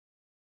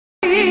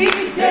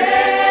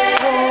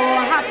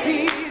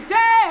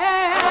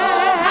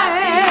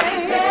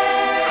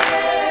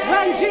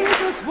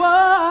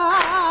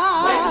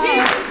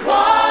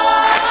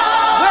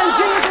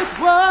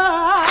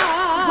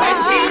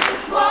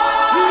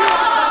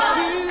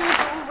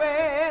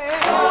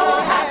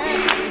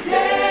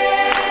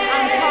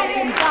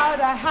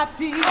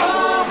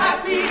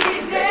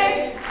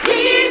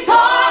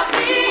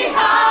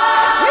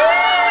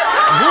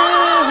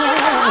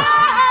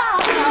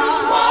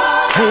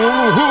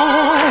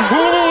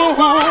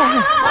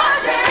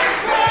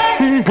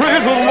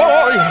Praise the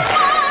Lord.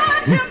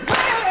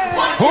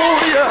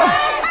 Oh, yeah.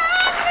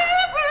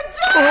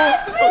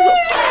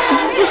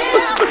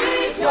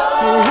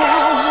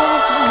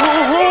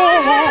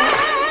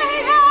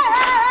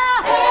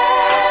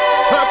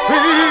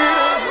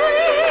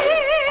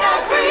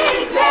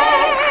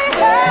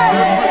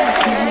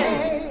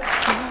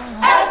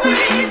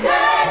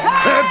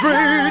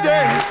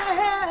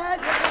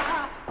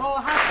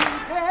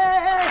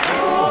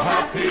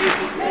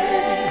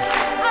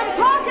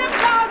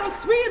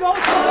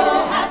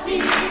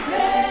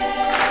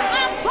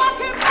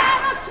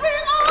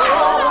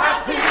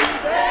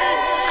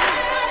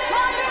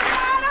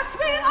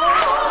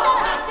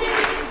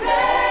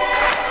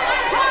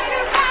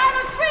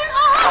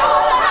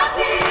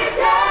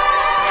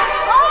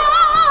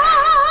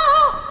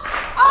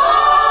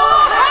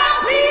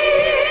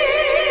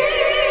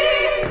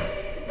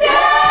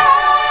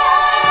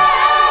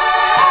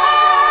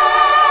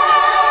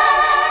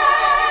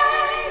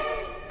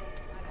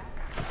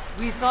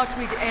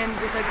 We'd end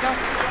with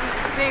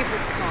Augustus's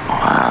favorite song.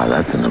 Wow,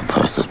 that's an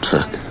impressive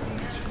trick.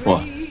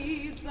 What?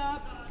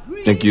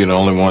 Think you're the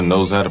only one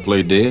knows how to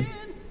play dead?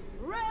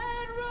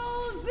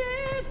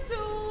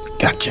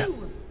 Gotcha.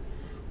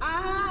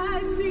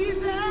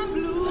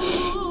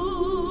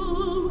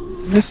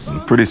 This is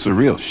some pretty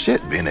surreal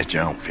shit being at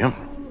your own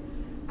funeral.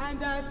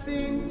 And I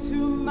think to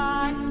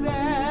myself,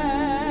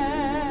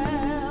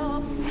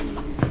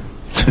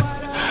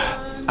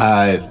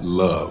 I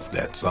love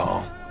that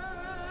song.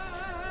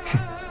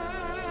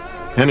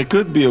 And it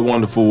could be a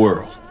wonderful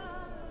world.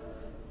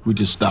 We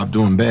just stopped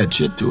doing bad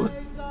shit to it.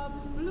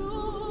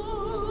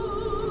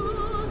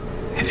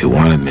 If you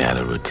wanted me out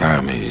of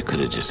retirement, you could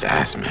have just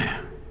asked me.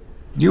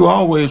 You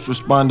always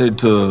responded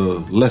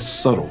to less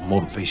subtle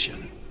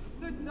motivation.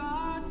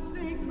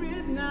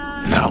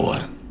 Now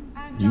what?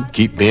 You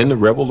keep being the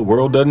rebel the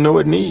world doesn't know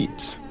it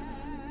needs.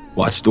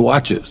 Watch the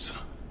watchers.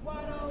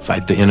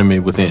 Fight the enemy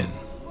within.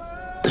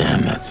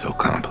 Damn, that's so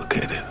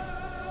complicated.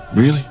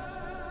 Really?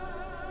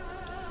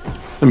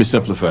 Let me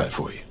simplify it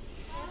for you.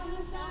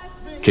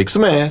 Kick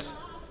some ass,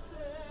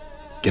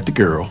 get the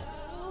girl,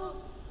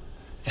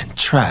 and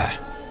try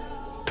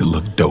to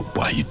look dope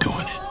while you're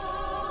doing it.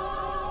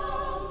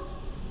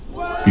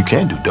 You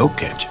can do dope,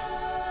 can't you?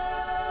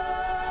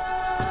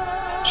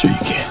 Sure you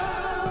can.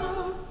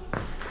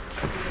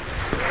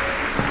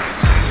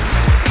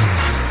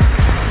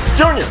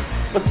 Junior,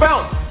 let's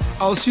bounce.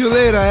 I'll see you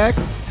later,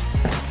 X.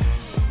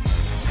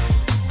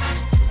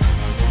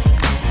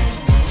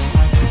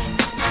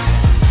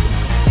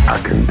 I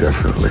can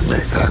definitely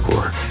make that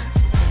work.